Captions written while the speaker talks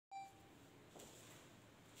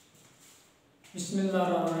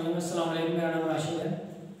बिस्मिल्लाहिर्रहमानिर्रहीम। अस्सलाम वालेकुम। मेरा नाम राशिद है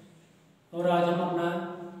और आज हम अपना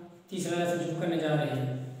तीसरा लेसन शुरू करने जा रहे हैं।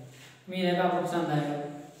 उम्मीद है कि आपको पसंद आएगा।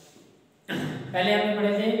 पहले हमने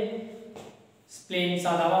पढ़े थे प्लेन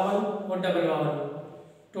सादा वावल और डबल वावल,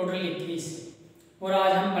 टोटल 21। और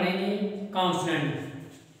आज हम पढ़ेंगे कॉन्सोनेंट।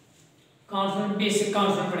 कॉन्सोनेंट बेसिक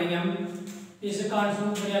कॉन्सोनेंट पढ़ेंगे हम। बेसिक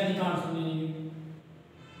कॉन्सोनेंट बुनियादी कॉन्सोनेंट,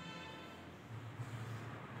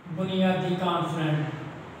 बुनियादी कॉन्सोनेंट।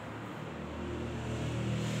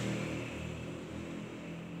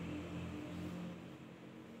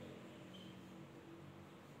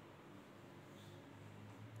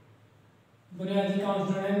 बुनियादी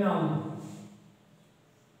कॉन्सोनेंट है नाउन।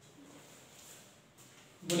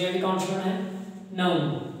 बुनियादी कॉन्सोनेंट है नाउन।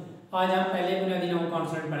 आज हम पहले बुनियादी नाउन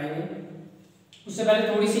कॉन्सोनेंट पढ़ेंगे। उससे पहले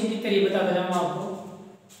थोड़ी सी इनकी तरीब बताता जाऊंगा आपको।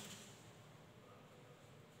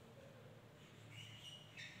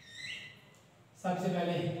 सबसे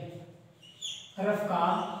पहले हरफ का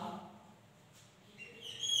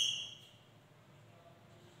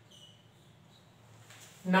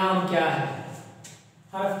नाम क्या है?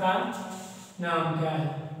 हरफ का नाम क्या है?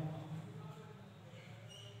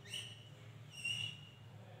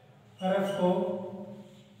 हरफ को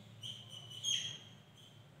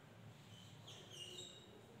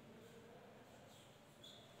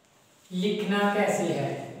लिखना कैसे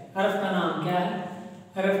है? हरफ का नाम क्या है?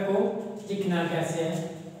 हरफ को लिखना कैसे है?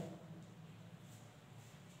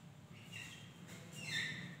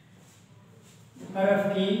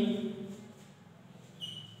 हरफ की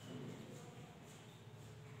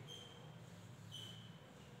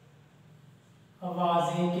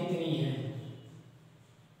आवाजें कितनी हैं?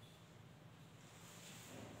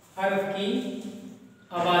 हरफ की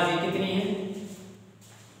आवाजें कितनी हैं?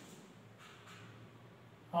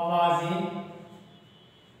 आवाजें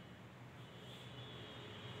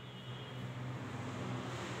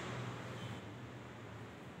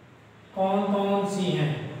कौन कौन सी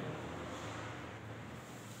हैं?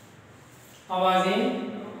 आवाजें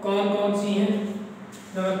कौन कौन सी हैं?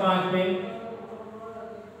 नंबर 5 पे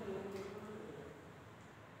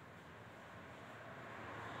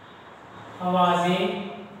आवाजें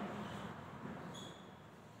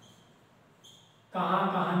कहाँ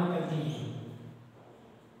कहाँ निकलती हैं?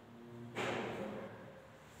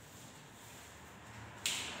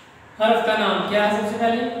 हरफ का नाम क्या है? सबसे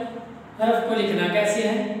पहले हरफ को लिखना कैसे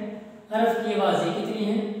है? हरफ की आवाजें कितनी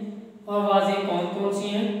हैं? और आवाजें कौन कौन सी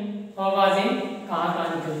हैं? और आवाजें कहाँ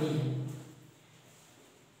कहाँ निकलती हैं?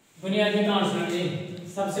 बुनियादी कॉन्सोनेंट।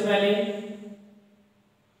 सबसे पहले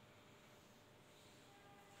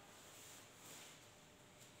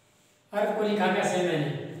हरफ को लिखा कैसे मैंने?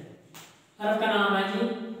 हरफ का नाम है जी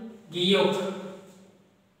गियोक।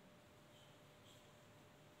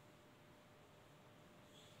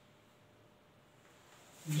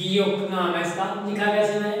 गियोक नाम है इसका। लिखा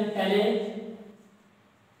कैसे मैंने? पहले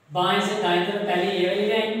बाएं से दाएं तरफ पहले ये वाली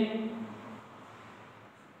लाइन,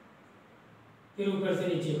 फिर ऊपर से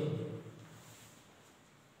नीचे को।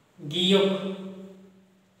 गियोक।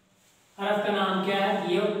 हरफ का नाम क्या है?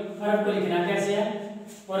 गियोक। हरफ को लिखना कैसे है?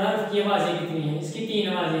 और हरफ की आवाजें कितनी हैं? इसकी 3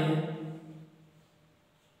 आवाजें हैं।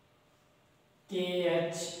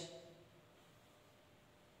 KH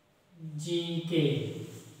GK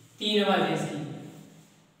 3 आवाजें इसकी।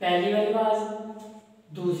 पहली वाली आवाज,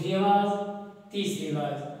 दूसरी आवाज, तीसरी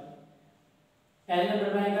आवाज। पहले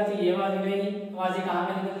नंबर पर आएगा तो ये आवाज निकलेगी। आवाजें कहाँ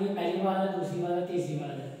पे निकल रही? पहली आवाज है, दूसरी आवाज है, तीसरी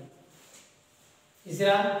आवाज है।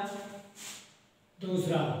 तीसरा,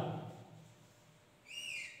 दूसरा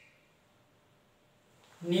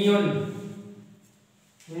नियन।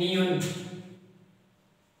 नियन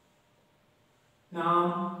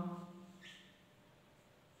नाम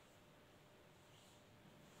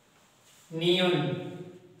नियन।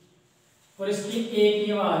 और इसकी एक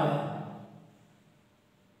ही आवाज है,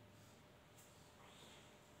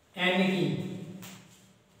 एन की।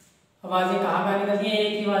 आवाजें कहाँ कहाँ निकलती हैं?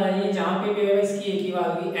 एक ही आवाज है। ये जहां पे भी है इसकी एक ही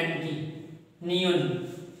आवाज हुई, एन की। नियन।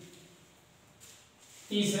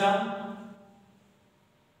 तीसरा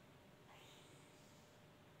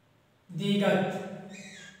दीगत।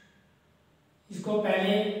 इसको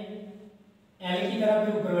पहले एल की तरफ,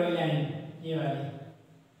 फिर ऊपर वाली लाइन ये वाली।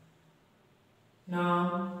 नाम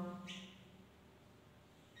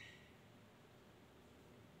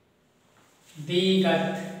दीगत।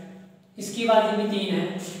 इसकी आवाजें भी 3 है।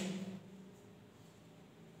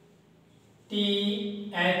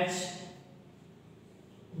 TH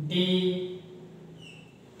D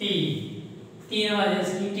T 3 आवाजें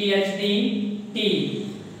इसकी। TH D T।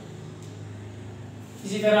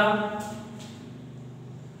 इसी तरह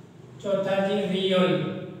चौथा जी रियल।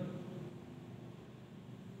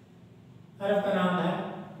 हरफ का नाम है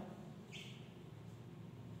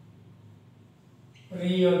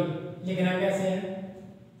रियल लिखना कैसे है,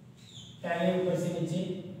 पहले ऊपर से नीचे,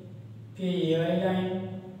 फिर ये वाली लाइन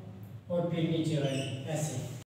और फिर नीचे वाली, ऐसे।